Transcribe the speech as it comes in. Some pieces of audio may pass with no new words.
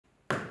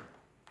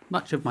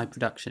Much of my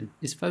production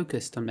is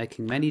focused on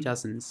making many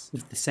dozens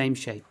of the same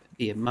shape,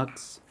 be it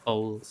mugs,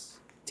 bowls,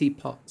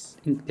 teapots,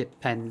 ink-dip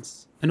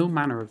pens, and all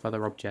manner of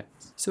other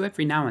objects. So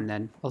every now and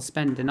then I'll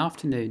spend an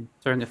afternoon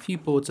throwing a few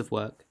boards of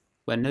work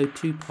where no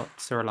two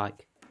pots are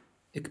alike.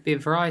 It could be a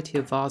variety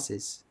of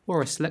vases,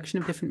 or a selection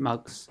of different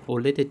mugs or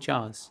lidded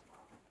jars.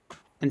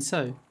 And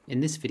so,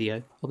 in this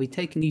video, I'll be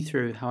taking you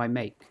through how I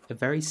make a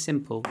very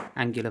simple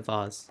angular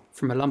vase,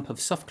 from a lump of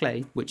soft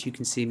clay, which you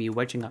can see me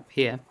wedging up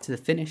here, to the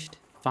finished,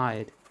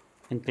 fired,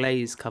 and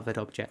glaze covered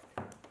object.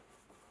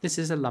 This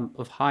is a lump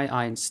of high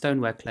iron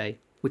stoneware clay,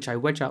 which I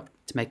wedge up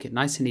to make it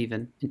nice and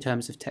even in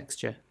terms of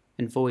texture,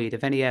 and void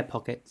of any air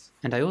pockets,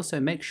 and I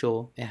also make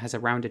sure it has a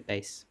rounded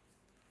base.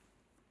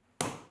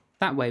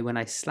 That way when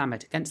I slam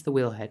it against the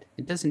wheelhead,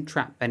 it doesn't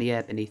trap any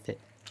air beneath it.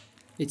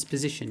 It's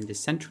positioned as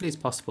centrally as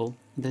possible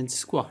and then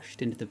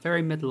squashed into the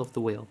very middle of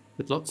the wheel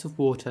with lots of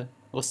water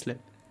or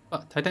slip.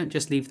 But I don't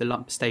just leave the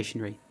lump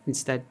stationary.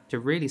 Instead, to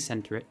really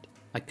centre it,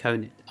 I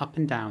cone it up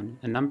and down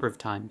a number of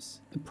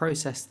times, a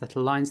process that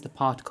aligns the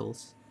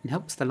particles and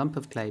helps the lump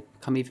of clay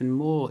become even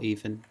more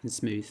even and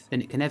smooth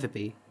than it can ever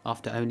be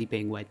after only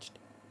being wedged.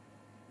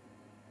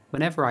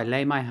 Whenever I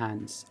lay my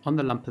hands on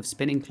the lump of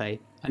spinning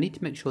clay, I need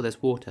to make sure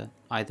there's water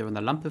either on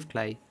the lump of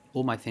clay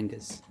or my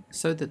fingers,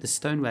 so that the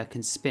stoneware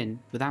can spin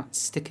without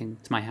sticking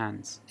to my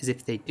hands, as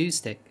if they do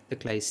stick, the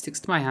clay sticks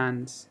to my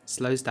hands,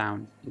 slows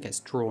down and gets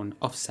drawn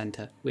off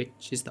centre,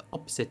 which is the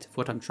opposite of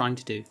what I'm trying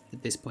to do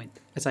at this point,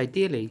 as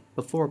ideally,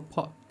 before a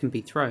pot can be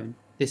thrown,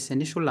 this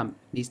initial lump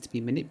needs to be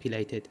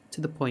manipulated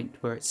to the point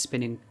where it's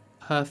spinning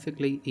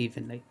perfectly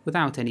evenly,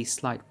 without any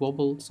slight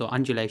wobbles or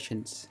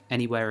undulations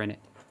anywhere in it.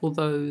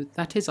 Although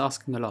that is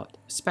asking a lot,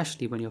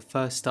 especially when you're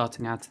first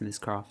starting out in this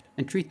craft,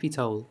 and truth be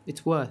told,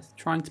 it's worth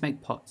trying to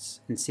make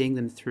pots and seeing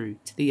them through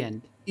to the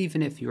end,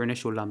 even if your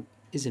initial lump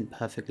isn't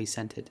perfectly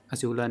centred,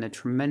 as you'll learn a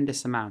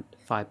tremendous amount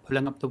via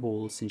pulling up the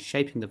walls and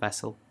shaping the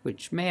vessel,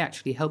 which may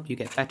actually help you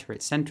get better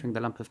at centering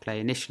the lump of clay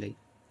initially.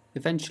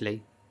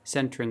 Eventually,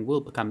 centering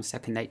will become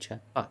second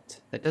nature, but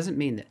that doesn't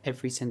mean that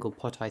every single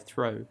pot I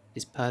throw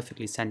is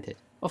perfectly centred.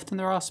 Often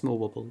there are small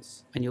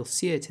wobbles, and you'll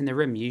see it in the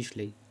rim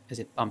usually, as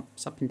it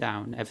bumps up and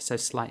down ever so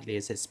slightly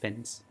as it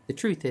spins. The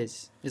truth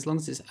is, as long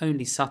as it's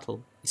only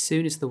subtle, as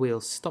soon as the wheel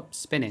stops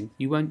spinning,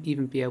 you won't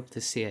even be able to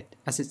see it,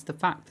 as it's the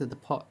fact that the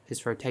pot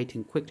is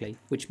rotating quickly,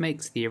 which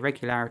makes the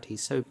irregularity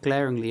so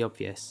glaringly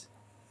obvious.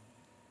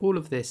 All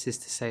of this is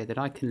to say that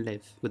I can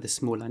live with a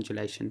small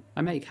undulation.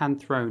 I make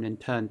hand-thrown and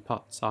turned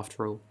pots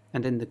after all,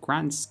 and in the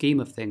grand scheme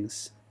of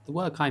things, the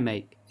work I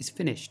make is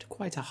finished to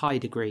quite a high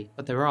degree,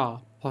 but there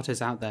are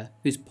potters out there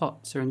whose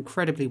pots are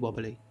incredibly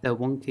wobbly. They're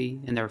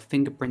wonky and there are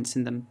fingerprints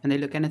in them and they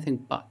look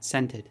anything but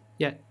centered,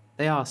 yet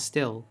they are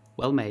still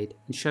well made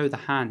and show the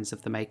hands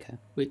of the maker,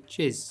 which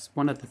is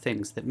one of the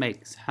things that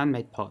makes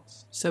handmade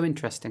pots so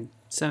interesting,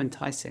 so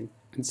enticing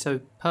and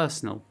so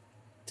personal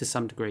to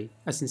some degree,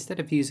 as instead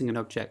of using an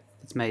object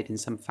that's made in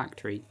some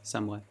factory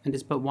somewhere and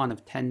is but one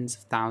of tens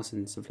of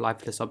thousands of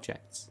lifeless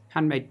objects,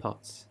 handmade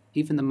pots,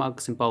 even the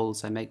mugs and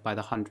bowls I make by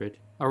the 100,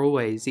 are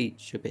always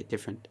each a bit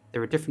different.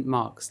 There are different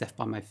marks left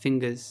by my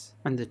fingers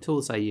and the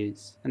tools I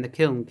use, and the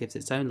kiln gives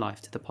its own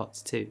life to the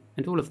pots too,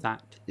 and all of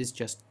that is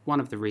just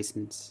one of the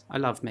reasons I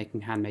love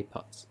making handmade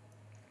pots.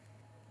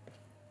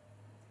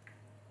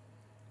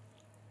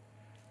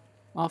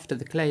 After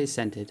the clay is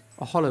centred,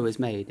 a hollow is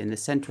made in the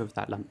centre of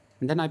that lump,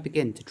 and then I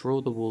begin to draw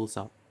the walls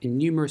up in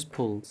numerous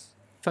pulls,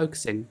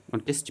 focusing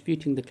on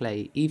distributing the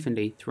clay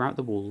evenly throughout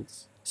the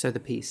walls so the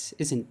piece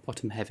isn't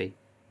bottom heavy.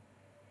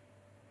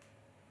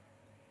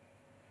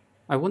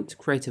 I want to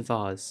create a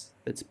vase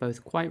that's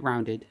both quite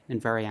rounded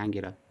and very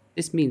angular.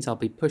 This means I'll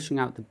be pushing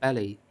out the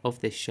belly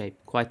of this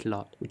shape quite a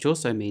lot, which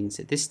also means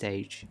at this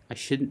stage I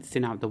shouldn't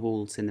thin out the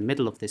walls in the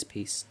middle of this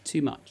piece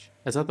too much,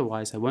 as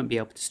otherwise I won't be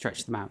able to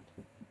stretch them out.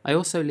 I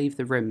also leave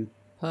the rim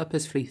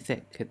purposefully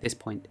thick at this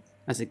point,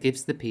 as it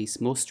gives the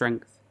piece more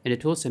strength, and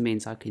it also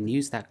means I can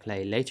use that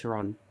clay later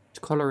on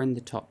to collar in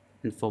the top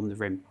and form the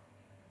rim.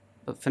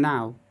 But for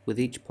now, with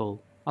each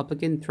pull, I'll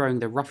begin throwing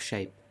the rough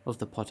shape of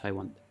the pot I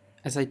want.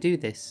 As I do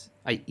this,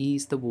 I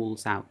ease the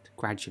walls out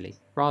gradually,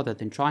 rather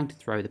than trying to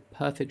throw the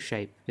perfect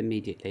shape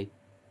immediately.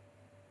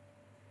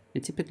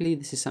 And typically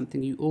this is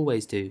something you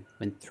always do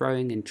when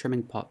throwing and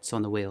trimming pots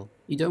on the wheel.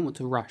 You don't want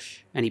to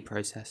rush any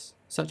process,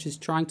 such as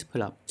trying to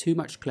pull up too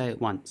much clay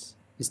at once,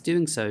 as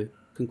doing so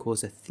can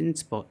cause a thin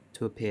spot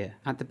to appear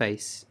at the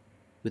base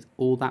with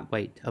all that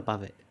weight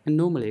above it. And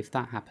normally if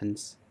that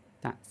happens,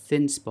 that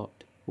thin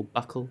spot will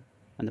buckle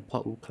and the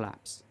pot will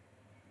collapse.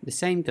 The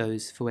same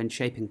goes for when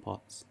shaping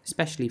pots,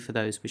 especially for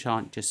those which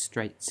aren't just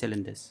straight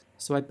cylinders,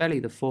 so I belly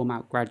the form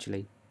out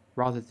gradually,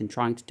 rather than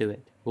trying to do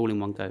it all in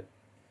one go.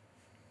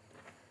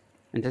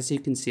 And as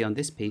you can see on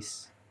this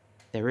piece,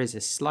 there is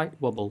a slight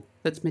wobble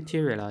that's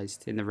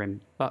materialised in the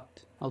rim,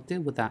 but I'll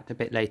deal with that a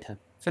bit later.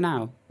 For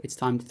now, it's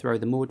time to throw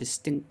the more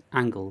distinct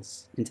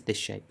angles into this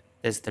shape.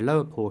 There's the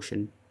lower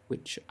portion,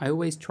 which I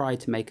always try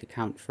to make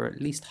account for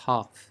at least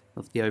half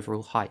of the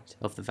overall height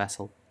of the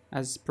vessel,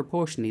 as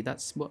proportionally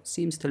that's what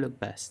seems to look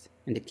best,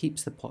 and it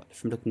keeps the pot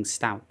from looking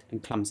stout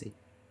and clumsy.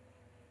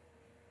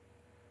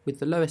 with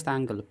the lowest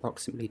angle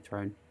approximately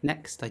thrown.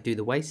 Next I do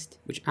the waist,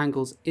 which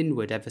angles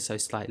inward ever so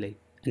slightly,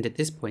 and at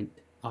this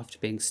point, after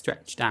being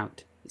stretched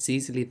out, it's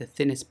easily the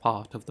thinnest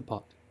part of the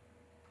pot.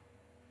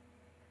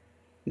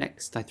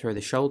 Next I throw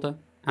the shoulder,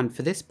 and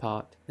for this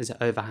part, as it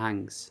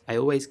overhangs, I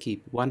always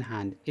keep one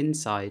hand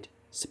inside,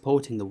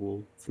 supporting the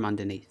wall from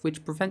underneath,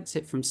 which prevents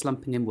it from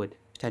slumping inward,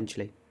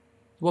 potentially.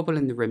 The wobble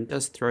in the rim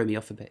does throw me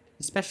off a bit,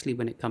 especially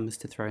when it comes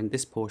to throwing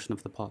this portion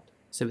of the pot.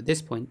 So at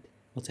this point,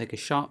 I'll take a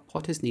sharp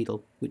potter's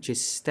needle, which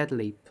is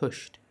steadily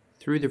pushed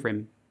through the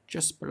rim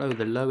just below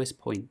the lowest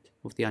point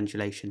of the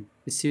undulation.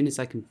 As soon as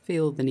I can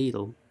feel the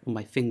needle on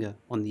my finger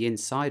on the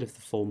inside of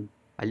the form,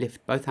 I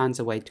lift both hands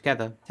away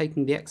together,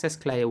 taking the excess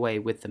clay away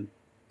with them.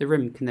 The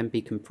rim can then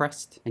be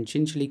compressed and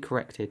gingerly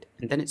corrected,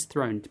 and then it's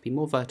thrown to be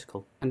more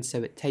vertical, and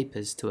so it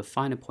tapers to a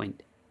finer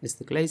point, as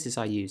the glazes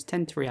I use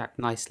tend to react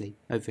nicely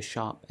over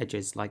sharp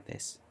edges like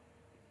this.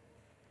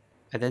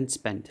 I then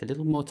spent a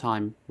little more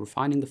time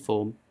refining the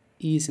form,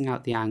 easing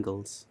out the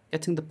angles,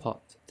 getting the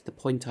pot to the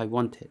point I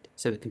want it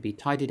so it can be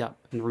tidied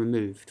up and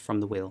removed from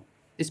the wheel.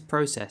 This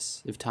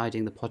process of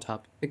tidying the pot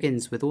up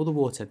begins with all the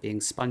water being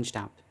sponged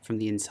out from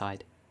the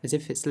inside, as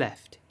if it's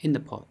left in the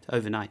pot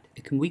overnight.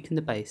 It can weaken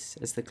the base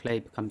as the clay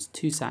becomes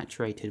too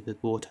saturated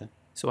with water,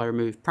 so I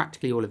remove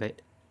practically all of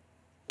it.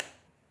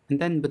 And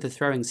then with the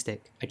throwing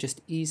stick, I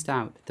just eased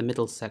out the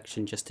middle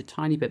section just a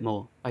tiny bit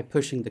more by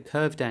pushing the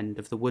curved end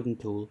of the wooden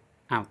tool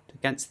out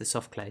against the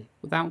soft clay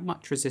without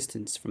much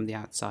resistance from the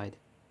outside.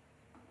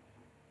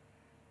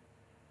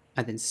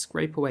 I then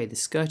scrape away the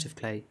skirt of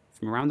clay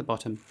from around the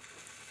bottom,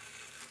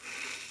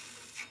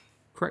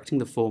 correcting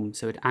the form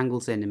so it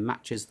angles in and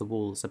matches the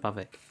walls above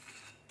it.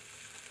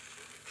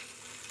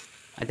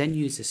 I then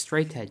use a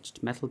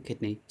straight-edged metal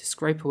kidney to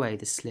scrape away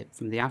the slip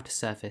from the outer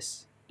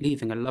surface,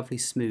 leaving a lovely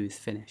smooth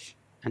finish.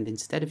 And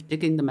instead of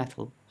digging the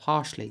metal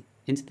harshly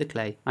into the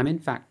clay, I'm in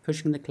fact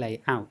pushing the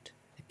clay out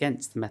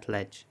against the metal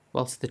edge,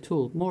 whilst the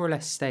tool more or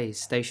less stays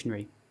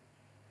stationary.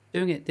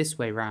 Doing it this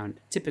way round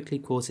typically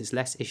causes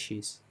less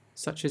issues,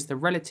 such as the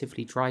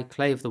relatively dry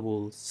clay of the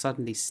walls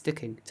suddenly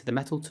sticking to the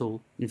metal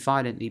tool and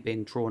violently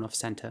being drawn off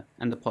centre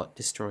and the pot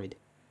destroyed.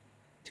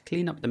 To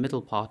clean up the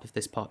middle part of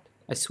this pot,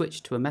 I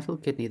switch to a metal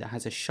kidney that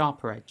has a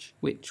sharper edge,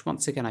 which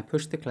once again I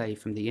push the clay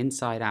from the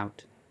inside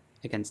out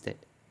against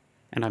it,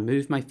 and I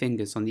move my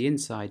fingers on the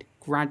inside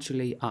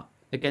gradually up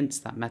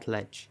against that metal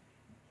edge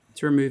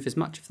to remove as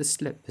much of the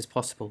slip as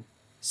possible.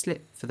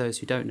 Slip, for those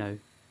who don't know,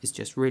 is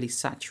just really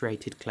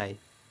saturated clay.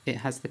 It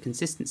has the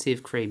consistency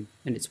of cream,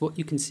 and it's what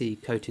you can see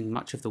coating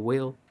much of the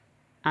wheel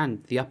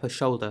and the upper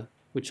shoulder,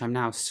 which I'm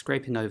now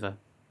scraping over.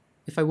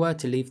 If I were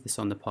to leave this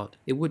on the pot,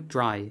 it would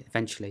dry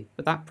eventually,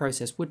 but that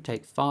process would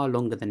take far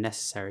longer than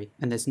necessary,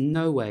 and there's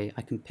no way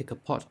I can pick a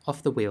pot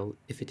off the wheel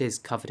if it is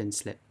covered in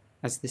slip,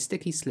 as the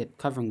sticky slip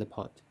covering the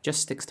pot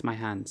just sticks to my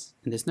hands,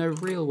 and there's no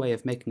real way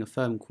of making a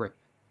firm grip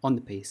on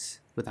the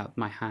piece without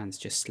my hands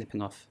just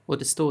slipping off, or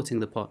distorting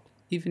the pot.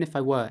 Even if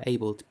I were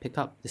able to pick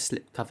up the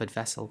slip-covered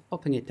vessel,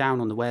 popping it down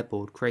on the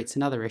wearboard creates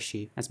another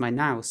issue, as my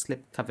now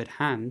slip-covered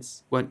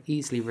hands won't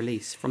easily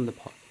release from the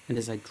pot, and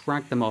as I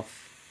drag them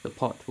off, the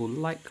pot will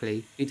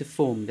likely be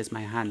deformed as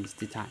my hands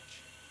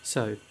detach.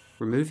 So,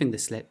 removing the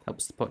slip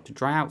helps the pot to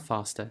dry out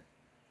faster,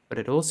 but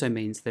it also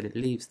means that it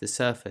leaves the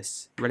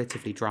surface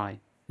relatively dry,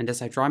 and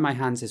as I dry my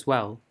hands as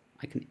well,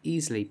 I can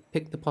easily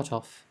pick the pot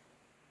off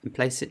and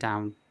place it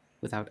down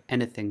without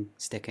anything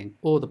sticking,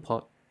 or the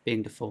pot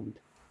being deformed.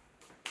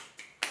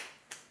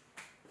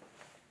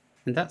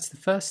 And that's the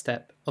first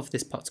step of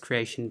this pot's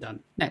creation done.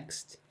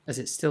 Next, as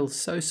it's still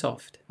so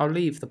soft, I'll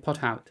leave the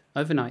pot out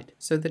overnight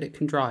so that it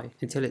can dry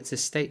until it's a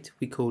state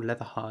we call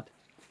leather hard.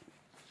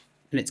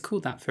 And it's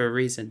called that for a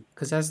reason,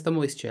 because as the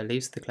moisture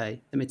leaves the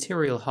clay, the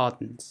material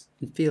hardens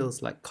and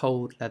feels like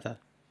cold leather,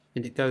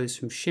 and it goes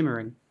from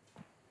shimmering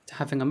to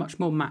having a much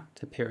more matte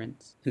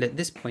appearance. And at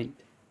this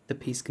point, the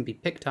piece can be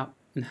picked up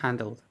and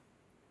handled.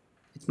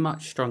 It's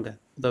much stronger,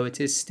 although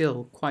it is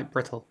still quite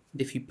brittle,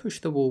 and if you push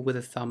the wall with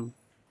a thumb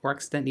or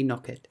accidentally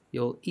knock it,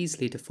 you'll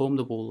easily deform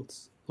the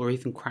walls or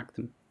even crack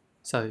them.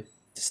 So,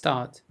 to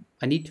start,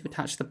 I need to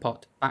attach the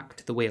pot back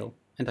to the wheel,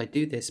 and I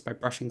do this by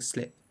brushing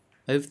slip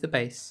over the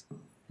base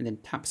and then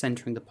tap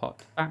centering the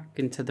pot back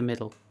into the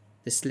middle.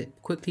 The slip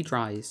quickly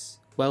dries,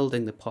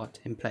 welding the pot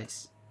in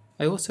place.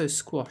 I also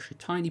squash a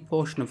tiny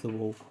portion of the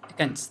wall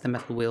against the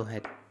metal wheel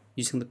head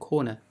using the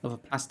corner of a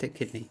plastic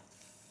kidney.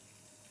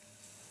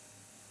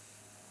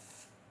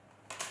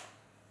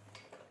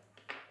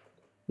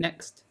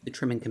 Next, the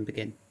trimming can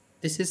begin.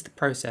 This is the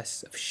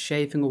process of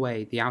shaving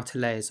away the outer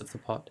layers of the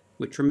pot,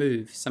 which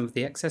removes some of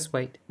the excess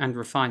weight and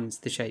refines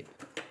the shape.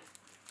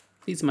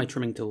 These are my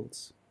trimming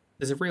tools.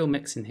 There's a real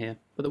mix in here,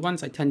 but the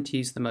ones I tend to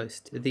use the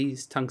most are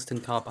these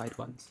tungsten carbide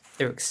ones.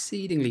 They're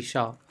exceedingly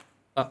sharp,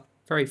 but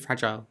very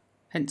fragile,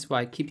 hence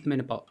why I keep them in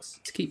a box,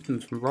 to keep them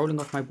from rolling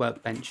off my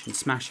workbench and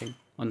smashing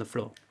on the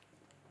floor.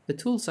 The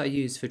tools I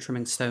use for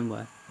trimming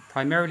stoneware are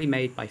primarily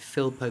made by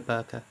Phil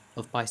Poberka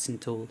of Bison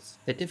Tools.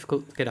 They're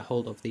difficult to get a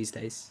hold of these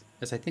days,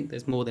 as I think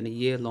there's more than a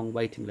year-long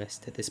waiting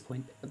list at this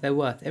point, but they're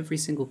worth every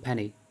single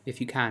penny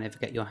if you can ever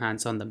get your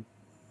hands on them.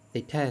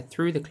 They tear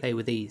through the clay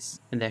with ease,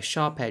 and their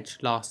sharp edge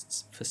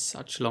lasts for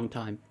such a long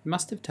time. I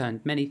must have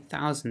turned many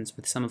thousands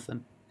with some of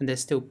them, and they're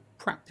still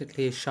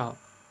practically as sharp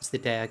as the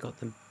day I got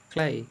them.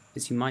 Clay,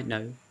 as you might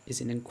know,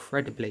 is an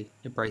incredibly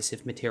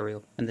abrasive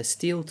material, and the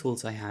steel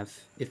tools I have,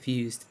 if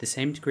used to the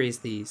same degree as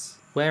these,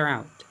 wear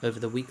out over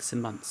the weeks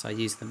and months I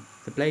use them.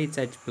 The blade's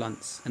edge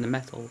blunts and the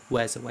metal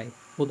wears away,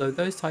 although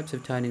those types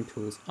of turning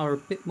tools are a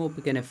bit more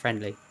beginner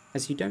friendly,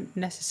 as you don't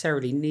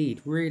necessarily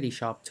need really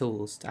sharp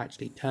tools to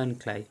actually turn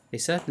clay. They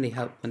certainly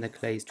help when the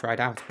clay's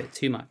dried out a bit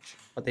too much,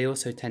 but they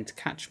also tend to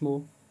catch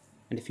more,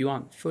 and if you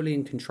aren't fully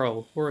in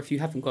control, or if you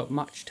haven't got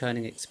much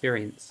turning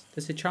experience,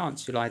 there's a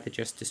chance you'll either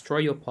just destroy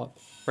your pot,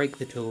 break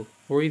the tool,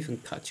 or even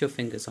cut your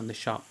fingers on the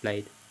sharp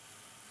blade.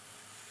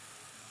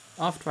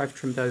 After I've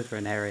trimmed over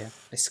an area,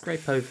 I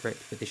scrape over it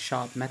with a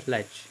sharp metal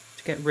edge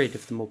to get rid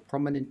of the more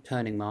prominent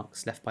turning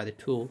marks left by the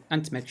tool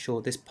and to make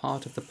sure this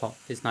part of the pot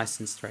is nice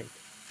and straight.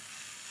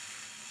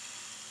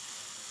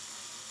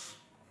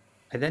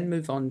 I then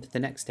move on to the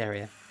next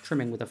area,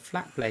 trimming with a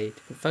flat blade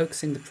but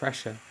focusing the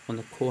pressure on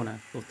the corner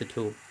of the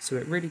tool so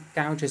it really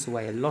gouges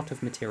away a lot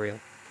of material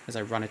as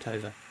I run it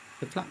over.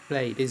 The flat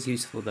blade is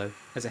useful though,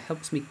 as it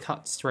helps me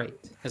cut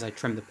straight as I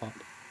trim the pot,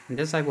 and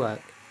as I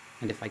work,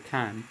 and if I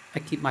can, I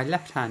keep my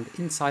left hand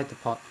inside the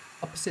pot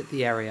opposite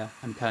the area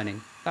I'm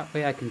turning. That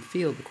way I can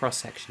feel the cross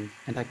section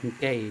and I can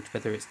gauge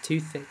whether it's too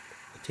thick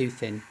or too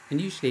thin,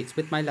 and usually it's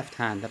with my left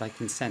hand that I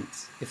can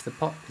sense if the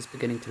pot is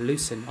beginning to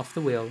loosen off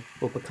the wheel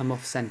or become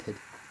off-centered,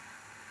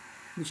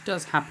 which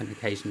does happen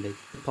occasionally.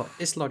 The pot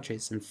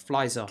dislodges and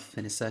flies off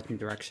in a certain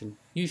direction.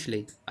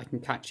 Usually I can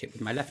catch it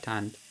with my left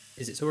hand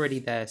as it's already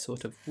there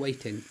sort of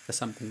waiting for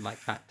something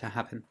like that to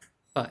happen.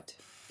 But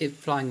it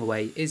flying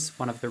away is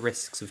one of the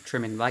risks of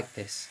trimming like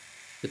this,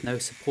 with no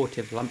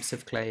supportive lumps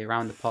of clay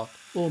around the pot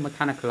or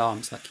mechanical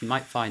arms like you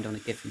might find on a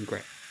given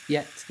grip.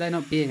 Yet, there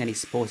not being any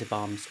supportive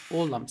arms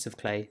or lumps of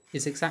clay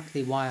is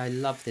exactly why I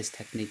love this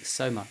technique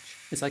so much,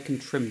 as I can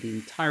trim the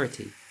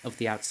entirety of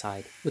the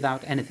outside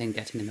without anything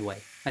getting in the way.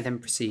 I then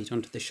proceed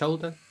onto the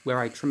shoulder, where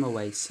I trim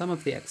away some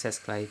of the excess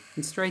clay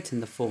and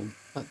straighten the form,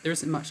 but there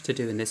isn't much to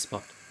do in this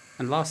spot.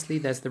 And lastly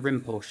there's the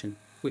rim portion,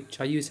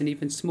 which I use an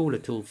even smaller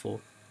tool for.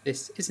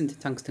 This isn't a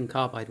tungsten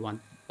carbide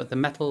one, but the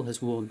metal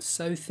has worn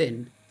so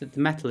thin that the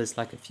metal is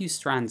like a few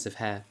strands of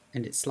hair,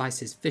 and it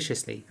slices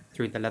viciously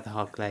through the leather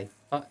hard clay.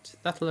 But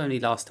that'll only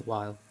last a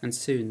while, and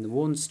soon the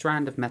worn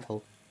strand of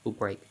metal will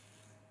break.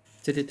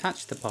 To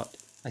detach the pot,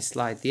 I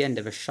slide the end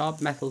of a sharp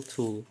metal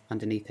tool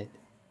underneath it.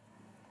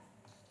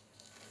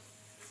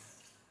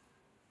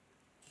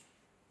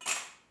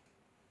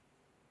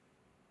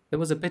 There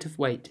was a bit of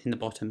weight in the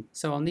bottom,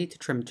 so I'll need to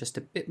trim just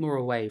a bit more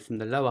away from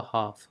the lower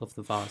half of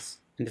the vase,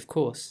 and of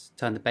course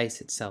turn the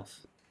base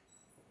itself.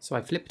 So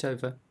I flip it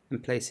over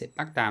and place it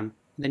back down,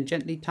 and then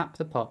gently tap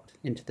the pot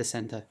into the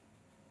centre.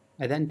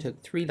 I then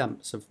took 3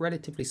 lumps of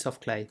relatively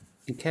soft clay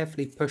and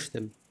carefully pushed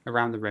them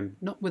around the rim,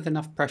 not with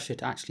enough pressure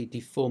to actually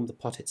deform the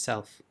pot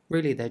itself.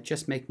 Really, they're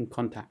just making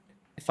contact.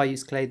 If I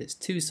use clay that's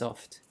too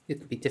soft, it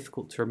can be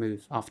difficult to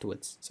remove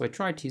afterwards, so I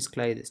tried to use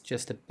clay that's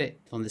just a bit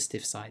on the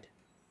stiff side.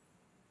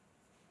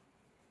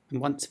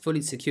 And once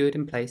fully secured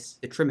in place,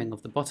 the trimming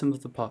of the bottom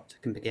of the pot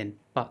can begin.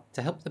 But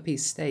to help the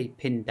piece stay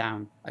pinned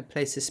down, I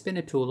place a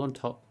spinner tool on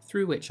top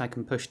through which I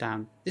can push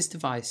down. This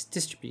device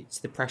distributes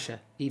the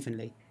pressure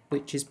evenly,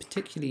 which is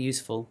particularly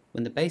useful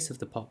when the base of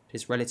the pot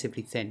is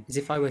relatively thin, as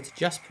if I were to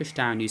just push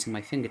down using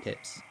my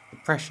fingertips, the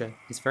pressure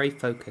is very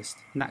focused,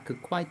 and that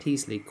could quite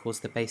easily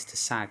cause the base to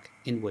sag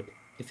inward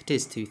if it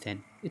is too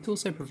thin. It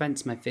also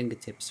prevents my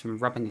fingertips from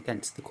rubbing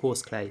against the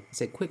coarse clay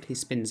as it quickly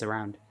spins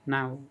around.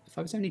 Now, if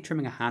I was only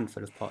trimming a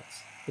handful of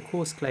pots, the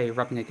coarse clay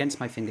rubbing against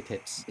my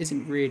fingertips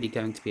isn't really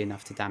going to be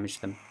enough to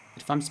damage them.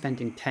 But if I'm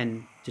spending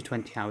 10 to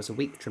 20 hours a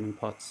week trimming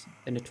pots,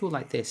 then a tool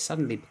like this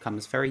suddenly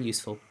becomes very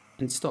useful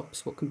and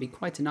stops what can be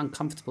quite an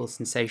uncomfortable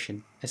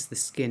sensation as the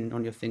skin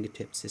on your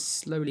fingertips is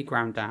slowly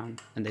ground down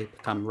and they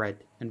become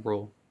red and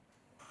raw.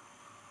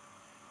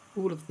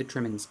 All of the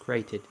trimmings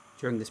created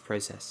during this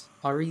process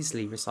are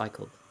easily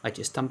recycled. I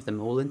just dump them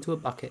all into a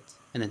bucket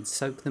and then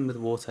soak them with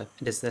water,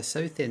 and as they're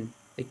so thin,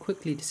 they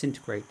quickly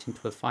disintegrate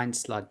into a fine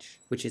sludge,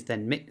 which is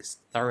then mixed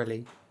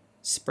thoroughly,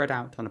 spread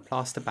out on a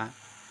plaster back,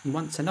 and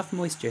once enough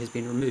moisture has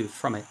been removed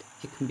from it,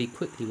 it can be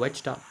quickly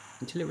wedged up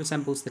until it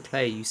resembles the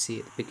clay you see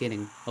at the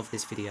beginning of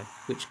this video,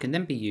 which can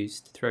then be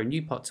used to throw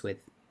new pots with,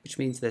 which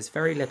means there's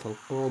very little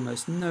or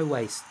almost no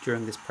waste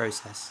during this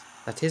process.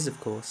 That is, of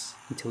course,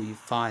 until you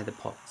fire the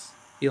pots.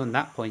 Beyond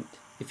that point,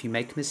 if you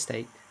make a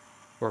mistake,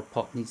 or a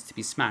pot needs to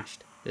be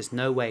smashed, there's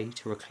no way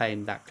to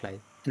reclaim that clay,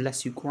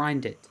 unless you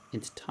grind it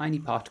into tiny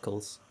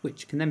particles,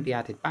 which can then be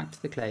added back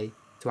to the clay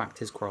to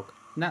act as grog.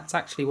 And that's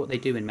actually what they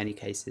do in many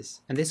cases,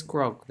 and this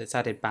grog that's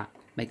added back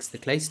makes the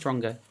clay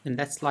stronger and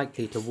less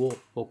likely to warp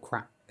or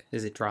crack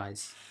as it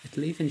dries.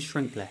 It'll even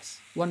shrink less.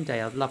 One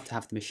day I'd love to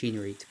have the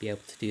machinery to be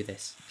able to do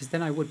this, as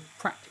then I would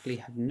practically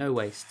have no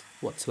waste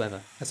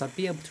whatsoever, as I'd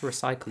be able to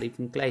recycle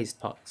even glazed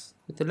pots.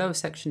 With the lower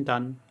section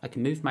done, I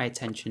can move my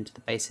attention to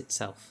the base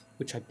itself,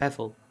 which I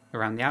bevel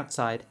around the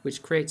outside,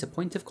 which creates a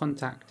point of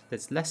contact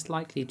that's less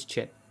likely to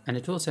chip and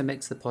it also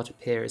makes the pot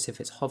appear as if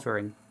it's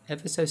hovering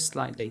ever so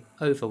slightly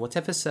over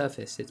whatever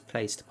surface it's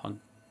placed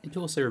upon. It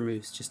also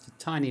removes just a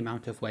tiny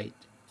amount of weight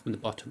from the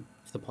bottom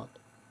of the pot.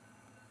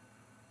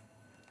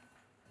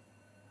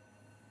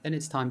 Then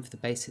it's time for the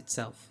base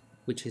itself,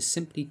 which is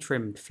simply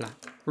trimmed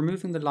flat,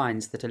 removing the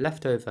lines that are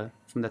left over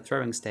from the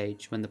throwing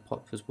stage when the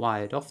pot was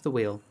wired off the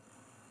wheel.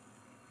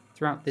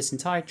 Throughout this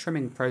entire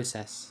trimming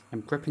process,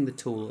 I'm gripping the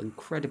tool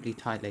incredibly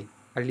tightly.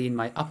 I lean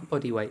my upper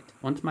body weight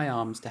onto my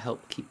arms to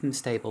help keep them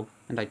stable,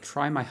 and I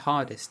try my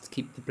hardest to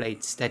keep the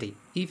blade steady,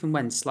 even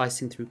when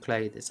slicing through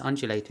clay that's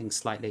undulating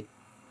slightly.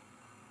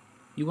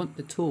 You want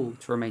the tool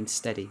to remain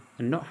steady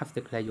and not have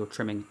the clay you're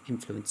trimming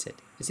influence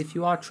it, as if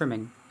you are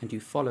trimming and you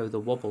follow the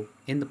wobble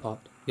in the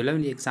pot, you'll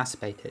only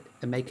exacerbate it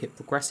and make it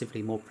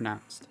progressively more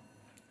pronounced.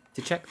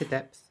 To check the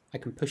depth, I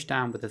can push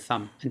down with the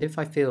thumb, and if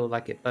I feel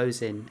like it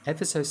bows in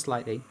ever so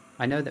slightly,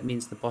 I know that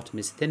means the bottom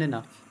is thin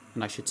enough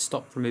and I should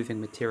stop removing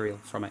material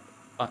from it.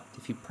 But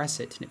if you press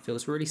it and it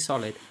feels really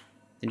solid,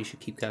 then you should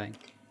keep going.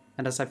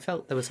 And as I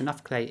felt there was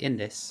enough clay in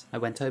this, I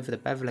went over the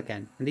bevel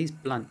again, and these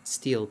blunt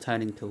steel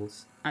turning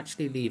tools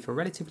actually leave a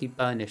relatively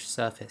burnished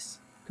surface,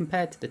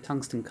 compared to the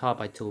tungsten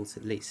carbide tools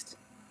at least,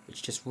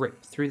 which just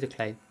rip through the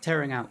clay,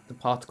 tearing out the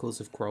particles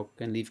of grog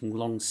and leaving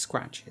long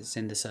scratches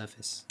in the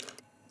surface.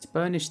 To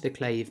burnish the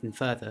clay even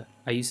further,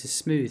 I use a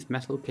smooth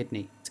metal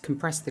kidney to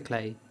compress the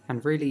clay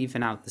and really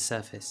even out the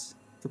surface,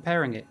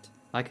 preparing it,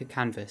 like a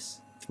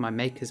canvas, for my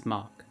maker's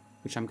mark,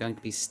 which I'm going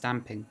to be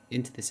stamping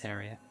into this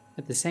area.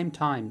 At the same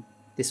time,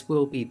 this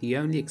will be the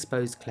only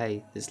exposed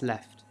clay that's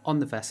left on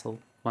the vessel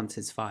once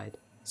it's fired,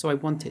 so I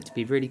want it to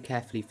be really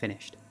carefully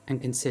finished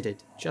and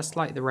considered, just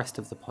like the rest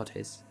of the pot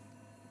is.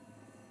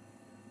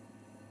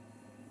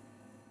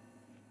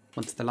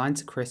 Once the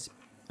lines are crisp,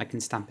 I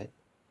can stamp it.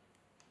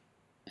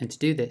 And to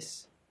do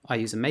this, I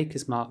use a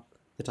maker's mark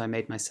that I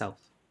made myself,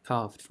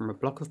 carved from a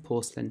block of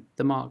porcelain,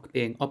 the mark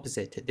being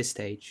opposite at this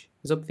stage,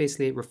 as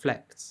obviously it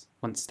reflects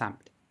once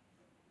stamped.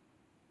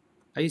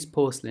 I use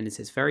porcelain as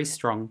it's very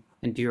strong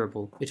and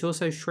durable. It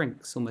also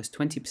shrinks almost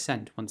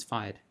 20% once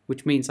fired,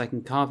 which means I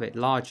can carve it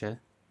larger,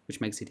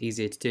 which makes it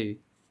easier to do,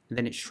 and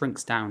then it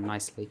shrinks down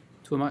nicely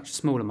to a much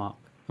smaller mark.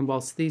 And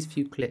whilst these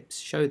few clips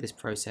show this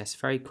process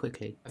very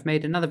quickly, I've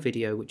made another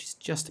video which is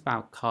just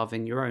about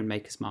carving your own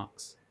maker's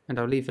marks, and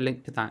I'll leave a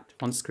link to that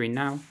on screen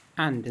now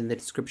and in the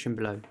description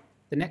below.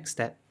 The next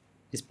step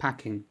is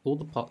packing all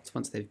the pots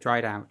once they've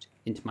dried out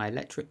into my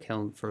electric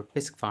kiln for a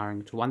bisque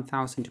firing to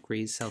 1000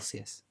 degrees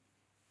Celsius.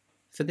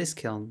 For this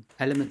kiln,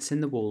 elements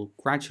in the wall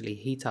gradually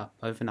heat up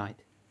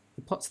overnight.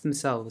 The pots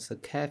themselves are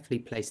carefully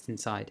placed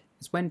inside,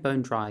 as when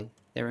bone dry,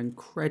 they're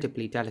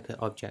incredibly delicate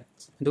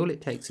objects, and all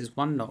it takes is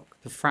one knock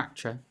to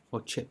fracture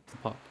or chip the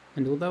pot.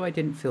 And although I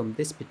didn't film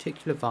this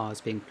particular vase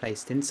being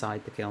placed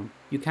inside the kiln,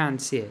 you can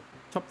see it,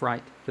 top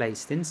right,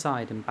 placed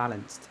inside and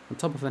balanced on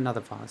top of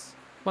another vase.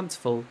 Once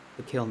full,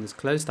 the kiln is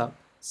closed up,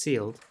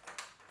 sealed,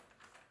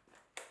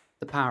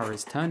 the power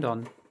is turned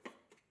on,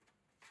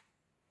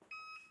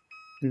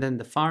 and then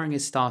the firing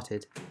is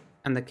started,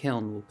 and the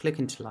kiln will click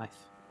into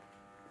life.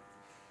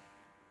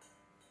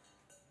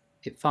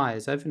 It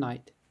fires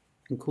overnight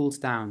and cools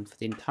down for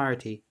the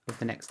entirety of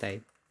the next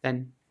day.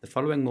 Then, the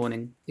following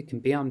morning, it can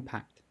be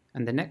unpacked,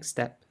 and the next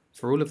step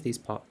for all of these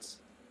pots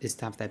is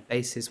to have their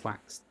bases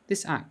waxed.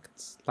 This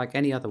acts like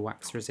any other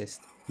wax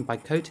resist, and by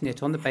coating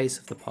it on the base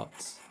of the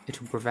pots, it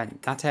will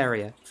prevent that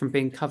area from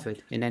being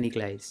covered in any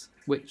glaze,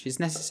 which is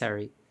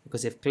necessary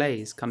because if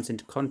glaze comes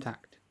into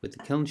contact with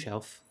the kiln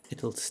shelf,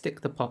 it'll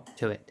stick the pot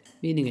to it,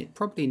 meaning it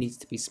probably needs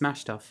to be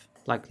smashed off,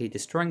 likely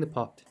destroying the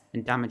pot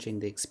and damaging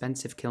the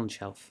expensive kiln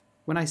shelf.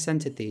 When I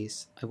centered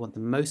these, I want the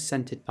most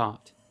centered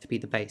part to be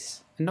the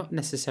base, and not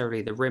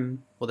necessarily the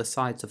rim or the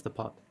sides of the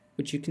pot,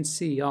 which you can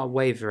see are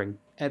wavering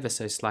ever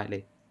so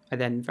slightly. I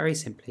then very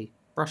simply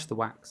brush the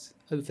wax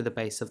over the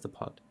base of the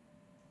pot.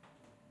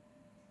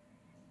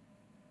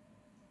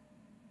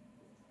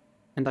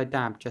 And I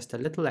dab just a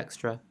little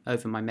extra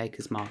over my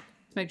maker's mark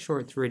to make sure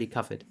it's really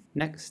covered.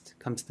 Next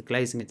comes the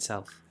glazing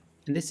itself,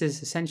 and this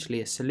is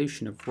essentially a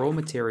solution of raw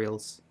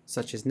materials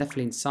such as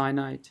nepheline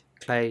cyanide,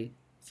 clay,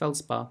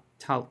 feldspar,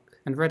 talc,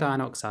 and red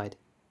iron oxide,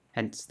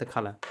 hence the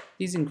colour.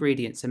 These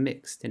ingredients are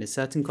mixed in a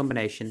certain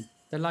combination,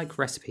 they're like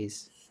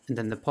recipes, and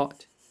then the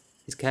pot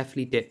is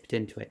carefully dipped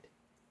into it.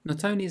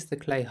 Not only is the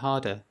clay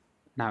harder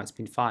now it's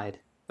been fired,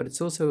 but it's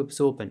also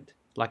absorbent,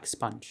 like a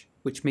sponge,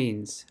 which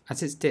means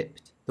as it's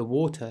dipped, the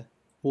water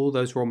all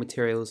those raw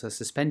materials are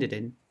suspended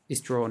in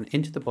is drawn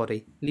into the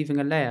body, leaving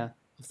a layer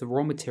of the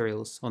raw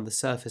materials on the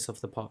surface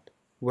of the pot,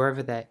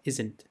 wherever there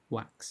isn't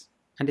wax.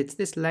 And it's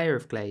this layer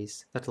of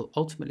glaze that will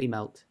ultimately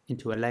melt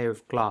into a layer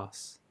of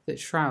glass that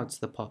shrouds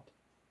the pot.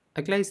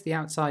 I glaze the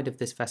outside of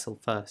this vessel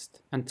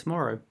first, and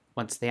tomorrow,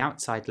 once the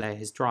outside layer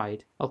has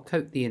dried, I'll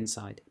coat the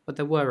inside, but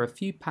there were a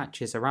few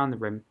patches around the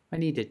rim I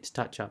needed to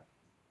touch up.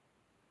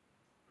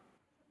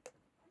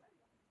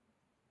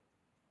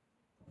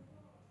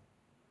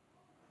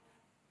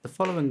 The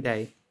following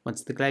day,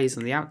 once the glaze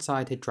on the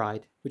outside had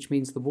dried, which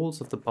means the walls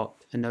of the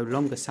pot are no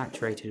longer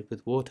saturated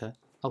with water,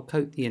 I'll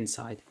coat the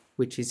inside,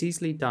 which is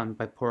easily done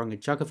by pouring a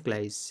jug of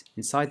glaze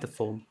inside the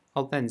form.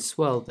 I'll then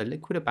swirl the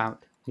liquid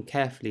about and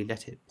carefully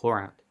let it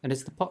pour out. And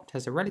as the pot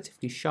has a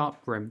relatively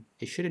sharp brim,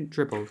 it shouldn't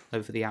dribble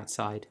over the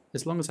outside,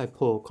 as long as I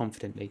pour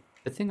confidently.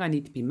 The thing I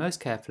need to be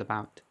most careful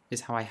about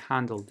is how I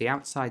handle the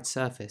outside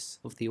surface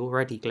of the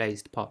already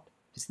glazed pot,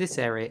 as this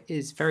area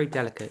is very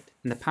delicate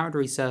and the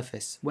powdery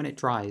surface, when it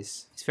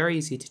dries, is very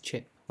easy to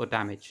chip or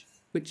damage,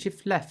 which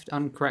if left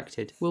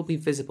uncorrected will be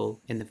visible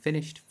in the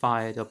finished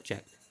fired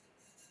object.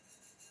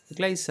 The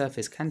glazed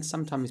surface can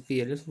sometimes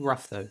be a little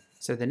rough though,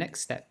 so the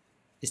next step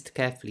is to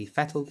carefully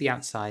fettle the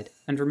outside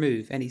and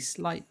remove any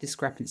slight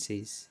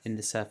discrepancies in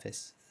the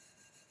surface.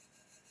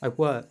 I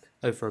work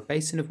over a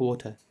basin of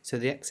water so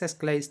the excess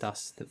glaze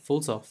dust that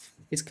falls off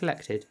is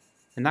collected,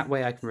 and that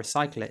way I can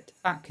recycle it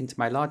back into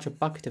my larger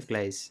bucket of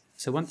glaze,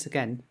 so once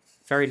again,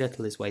 very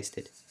little is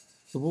wasted.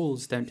 The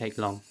walls don't take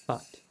long,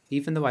 but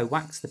even though I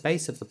wax the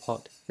base of the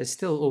pot, there's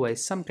still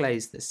always some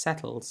glaze that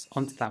settles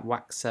onto that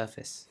wax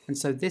surface, and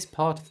so this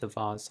part of the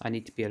vase I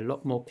need to be a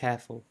lot more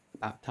careful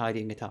about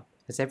tidying it up,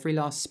 as every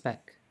last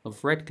speck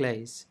of red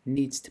glaze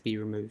needs to be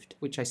removed,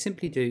 which I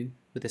simply do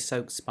with a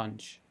soaked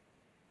sponge.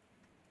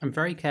 I'm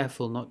very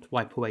careful not to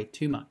wipe away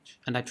too much,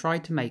 and I try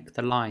to make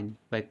the line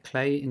where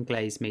clay and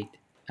glaze meet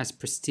as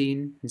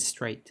pristine and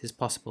straight as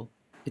possible.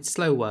 It's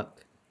slow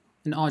work,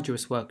 and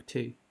arduous work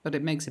too, but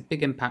it makes a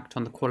big impact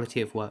on the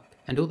quality of work,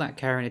 and all that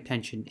care and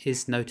attention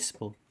is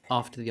noticeable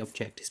after the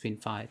object has been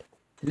fired.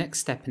 The next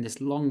step in this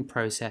long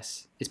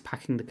process is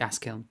packing the gas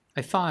kiln.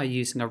 I fire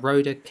using a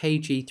Roda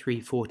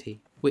KG340,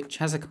 which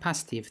has a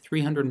capacity of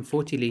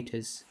 340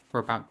 litres or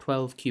about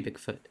 12 cubic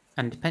foot,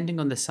 and depending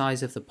on the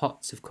size of the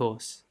pots of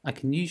course, I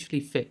can usually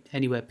fit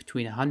anywhere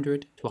between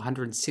 100 to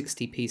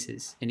 160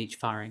 pieces in each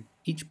firing.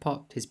 Each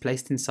pot is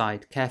placed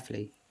inside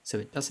carefully so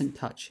it doesn't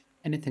touch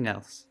anything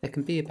else. There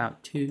can be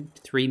about 2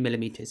 to 3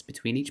 millimeters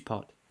between each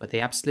pot, but they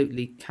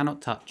absolutely cannot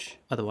touch,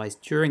 otherwise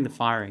during the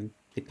firing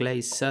the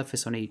glazed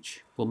surface on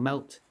each will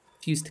melt,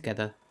 fuse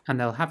together, and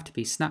they'll have to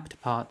be snapped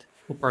apart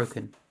or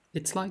broken.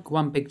 It's like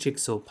one big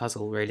jigsaw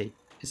puzzle really,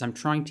 as I'm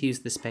trying to use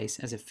the space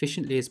as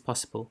efficiently as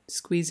possible,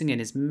 squeezing in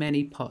as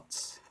many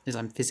pots as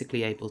I'm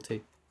physically able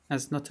to,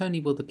 as not only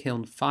will the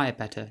kiln fire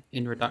better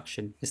in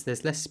reduction as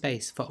there's less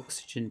space for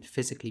oxygen to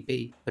physically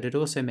be, but it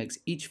also makes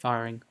each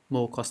firing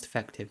more cost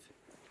effective.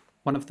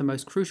 One of the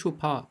most crucial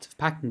parts of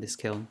packing this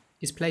kiln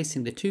is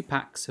placing the 2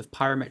 packs of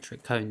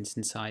pyrometric cones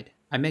inside.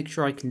 I make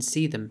sure I can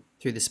see them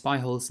through the spy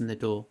holes in the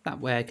door, that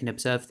way I can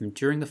observe them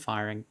during the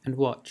firing and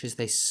watch as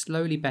they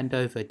slowly bend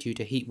over due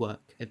to heat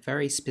work at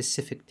very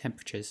specific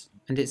temperatures.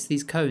 And it's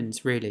these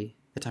cones really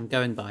that I'm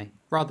going by,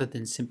 rather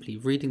than simply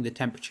reading the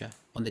temperature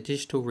on the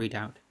digital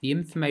readout, the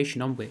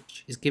information on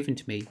which is given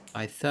to me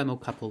by a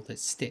thermocouple that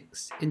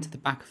sticks into the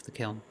back of the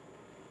kiln.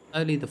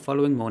 Early the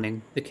following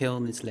morning the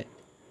kiln is lit,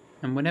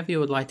 and whenever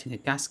you're lighting a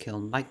gas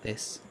kiln like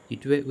this, you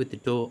do it with the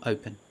door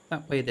open.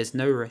 That way there's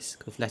no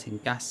risk of letting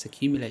gas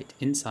accumulate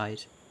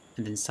inside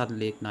and then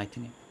suddenly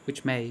igniting it,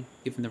 which may,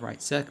 given the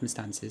right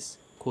circumstances,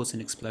 cause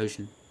an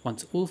explosion.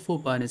 Once all 4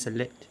 burners are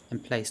lit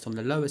and placed on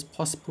the lowest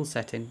possible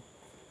setting,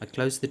 I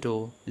close the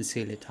door and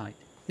seal it tight.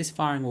 This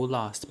firing will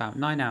last about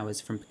 9 hours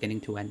from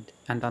beginning to end,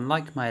 and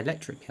unlike my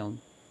electric kiln,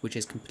 which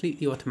is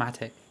completely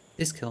automatic,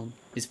 this kiln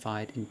is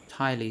fired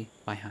entirely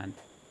by hand.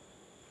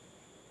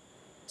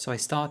 So I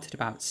start at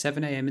about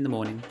 7 AM in the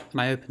morning,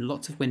 and I open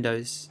lots of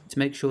windows to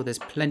make sure there's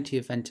plenty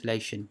of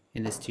ventilation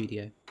in the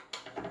studio.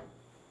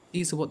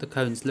 These are what the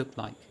cones look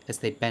like as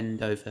they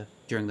bend over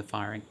during the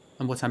firing,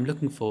 and what I'm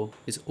looking for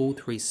is all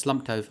 3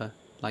 slumped over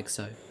like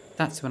so.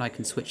 That's when I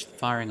can switch the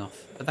firing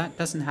off, but that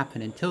doesn't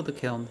happen until the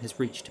kiln has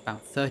reached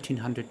about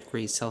 1300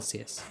 degrees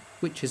Celsius,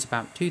 which is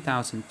about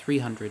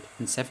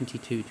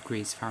 2372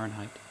 degrees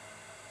Fahrenheit.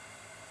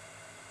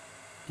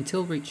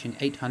 Until reaching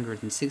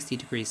 860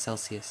 degrees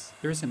Celsius,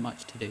 there isn't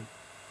much to do.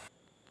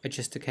 I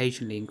just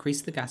occasionally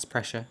increase the gas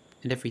pressure,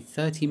 and every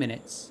 30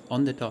 minutes,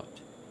 on the dot,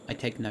 I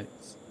take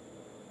notes,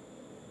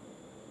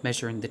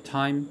 measuring the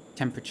time,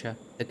 temperature,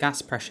 the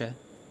gas pressure,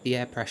 the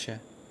air pressure,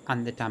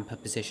 and the damper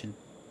position.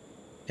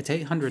 At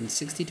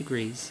 860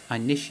 degrees, I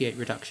initiate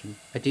reduction.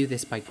 I do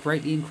this by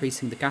greatly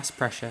increasing the gas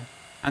pressure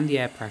and the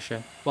air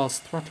pressure,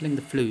 whilst throttling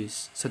the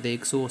flues so the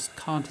exhaust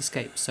can't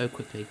escape so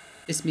quickly.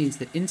 This means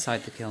that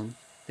inside the kiln,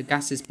 the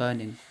gas is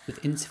burning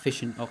with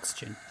insufficient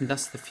oxygen, and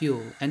thus the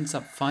fuel ends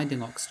up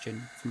finding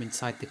oxygen from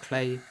inside the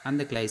clay and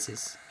the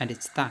glazes, and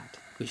it's that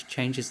which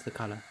changes the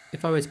colour.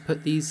 If I were to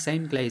put these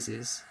same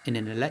glazes in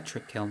an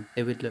electric kiln,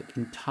 they would look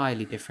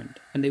entirely different,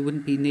 and they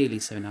wouldn't be nearly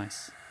so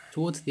nice.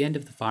 Towards the end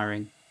of the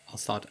firing, I'll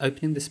start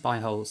opening the spy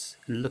holes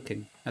and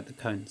looking at the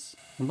cones,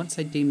 and once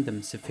I deem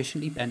them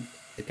sufficiently bent,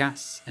 the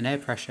gas and air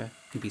pressure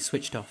can be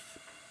switched off.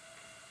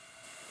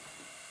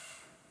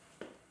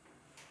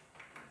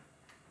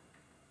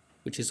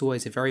 Which is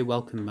always a very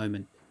welcome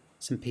moment.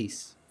 Some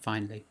peace,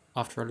 finally,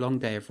 after a long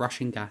day of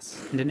rushing gas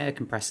and an air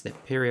compressor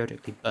that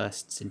periodically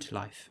bursts into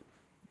life.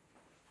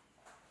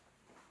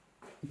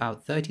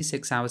 About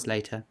 36 hours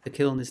later, the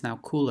kiln is now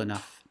cool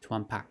enough to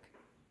unpack.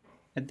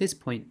 At this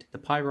point, the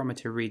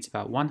pyrometer reads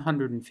about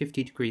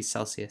 150 degrees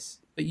Celsius,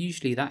 but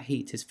usually that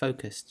heat is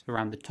focused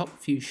around the top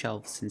few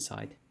shelves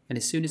inside, and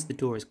as soon as the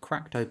door is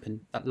cracked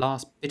open, that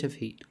last bit of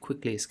heat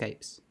quickly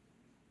escapes.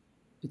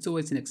 It's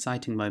always an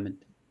exciting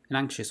moment, an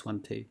anxious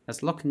one too,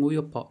 as locking all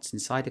your pots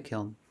inside a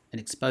kiln and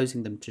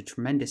exposing them to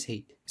tremendous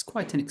heat is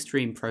quite an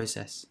extreme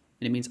process,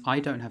 and it means I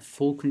don't have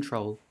full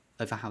control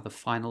over how the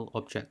final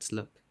objects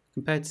look,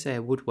 compared to say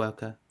a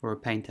woodworker or a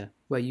painter,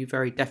 where you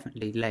very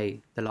definitely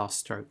lay the last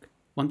stroke.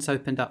 Once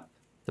opened up,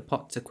 the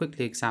pots are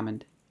quickly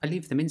examined. I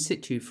leave them in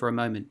situ for a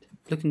moment,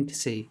 looking to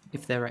see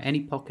if there are any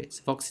pockets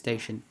of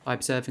oxidation by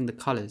observing the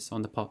colours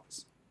on the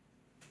pots.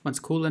 Once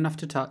cool enough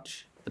to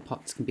touch, the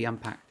pots can be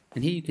unpacked,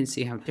 and here you can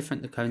see how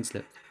different the cones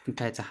look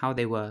compared to how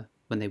they were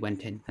when they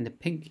went in, and the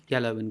pink,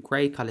 yellow and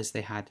grey colours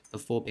they had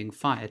before being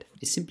fired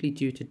is simply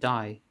due to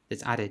dye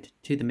that's added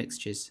to the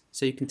mixtures,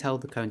 so you can tell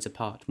the cones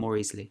apart more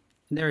easily.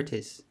 And there it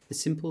is, the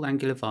simple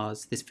angular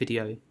vase this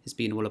video has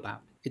been all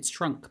about. It's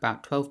shrunk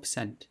about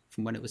 12%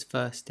 from when it was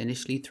first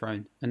initially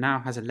thrown, and now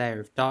has a layer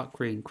of dark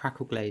green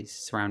crackle glaze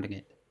surrounding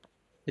it.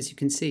 As you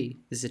can see,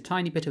 there's a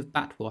tiny bit of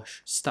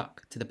battwash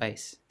stuck to the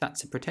base.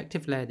 That's a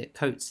protective layer that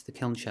coats the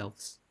kiln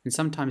shelves, and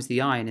sometimes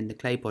the iron in the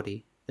clay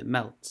body that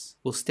melts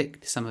will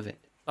stick to some of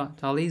it. But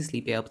I'll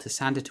easily be able to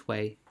sand it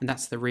away, and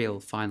that's the real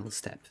final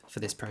step for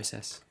this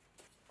process.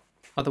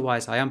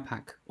 Otherwise I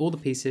unpack all the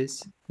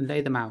pieces and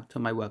lay them out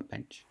on my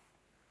workbench.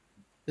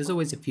 There's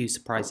always a few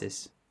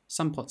surprises.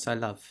 Some pots I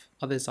love,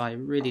 others I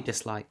really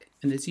dislike,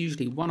 and there's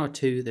usually one or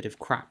two that have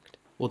cracked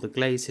or the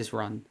glaze has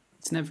run.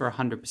 It's never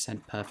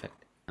 100%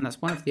 perfect, and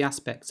that's one of the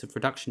aspects of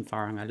reduction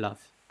firing I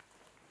love.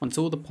 Once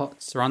all the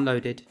pots are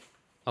unloaded,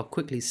 I'll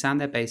quickly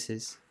sand their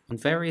bases on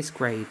various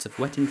grades of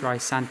wet and dry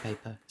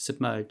sandpaper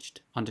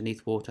submerged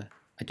underneath water.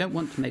 I don't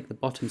want to make the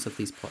bottoms of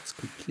these pots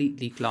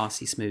completely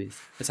glassy smooth,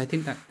 as I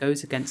think that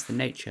goes against the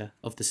nature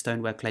of the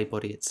stoneware clay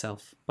body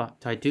itself,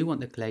 but I do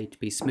want the clay to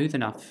be smooth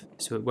enough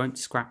so it won't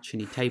scratch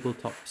any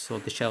tabletops or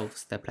the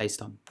shelves they're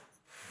placed on.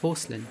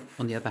 Porcelain,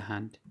 on the other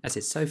hand, as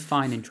it's so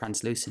fine and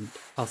translucent,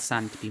 I'll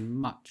sand to be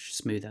much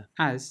smoother,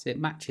 as it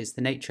matches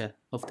the nature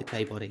of the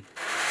clay body.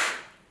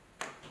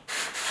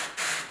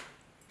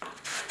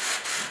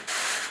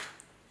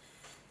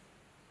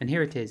 And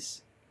here it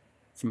is,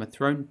 from a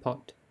thrown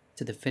pot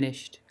to the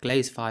finished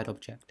glaze-fired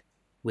object,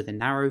 with a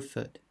narrow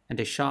foot and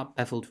a sharp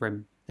beveled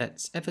rim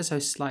that's ever so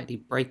slightly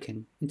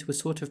breaking into a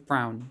sort of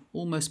brown,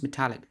 almost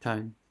metallic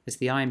tone as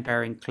the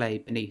iron-bearing clay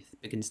beneath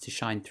begins to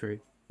shine through.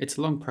 It's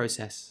a long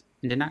process,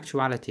 and in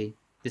actuality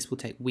this will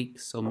take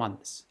weeks or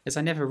months, as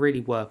I never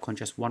really work on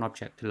just one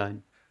object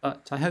alone.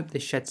 But I hope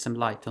this sheds some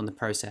light on the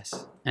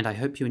process, and I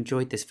hope you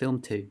enjoyed this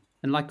film too.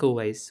 And like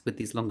always with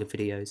these longer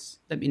videos,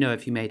 let me know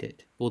if you made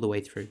it all the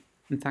way through.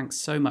 And thanks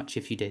so much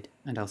if you did,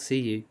 and I'll see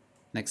you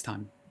next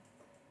time.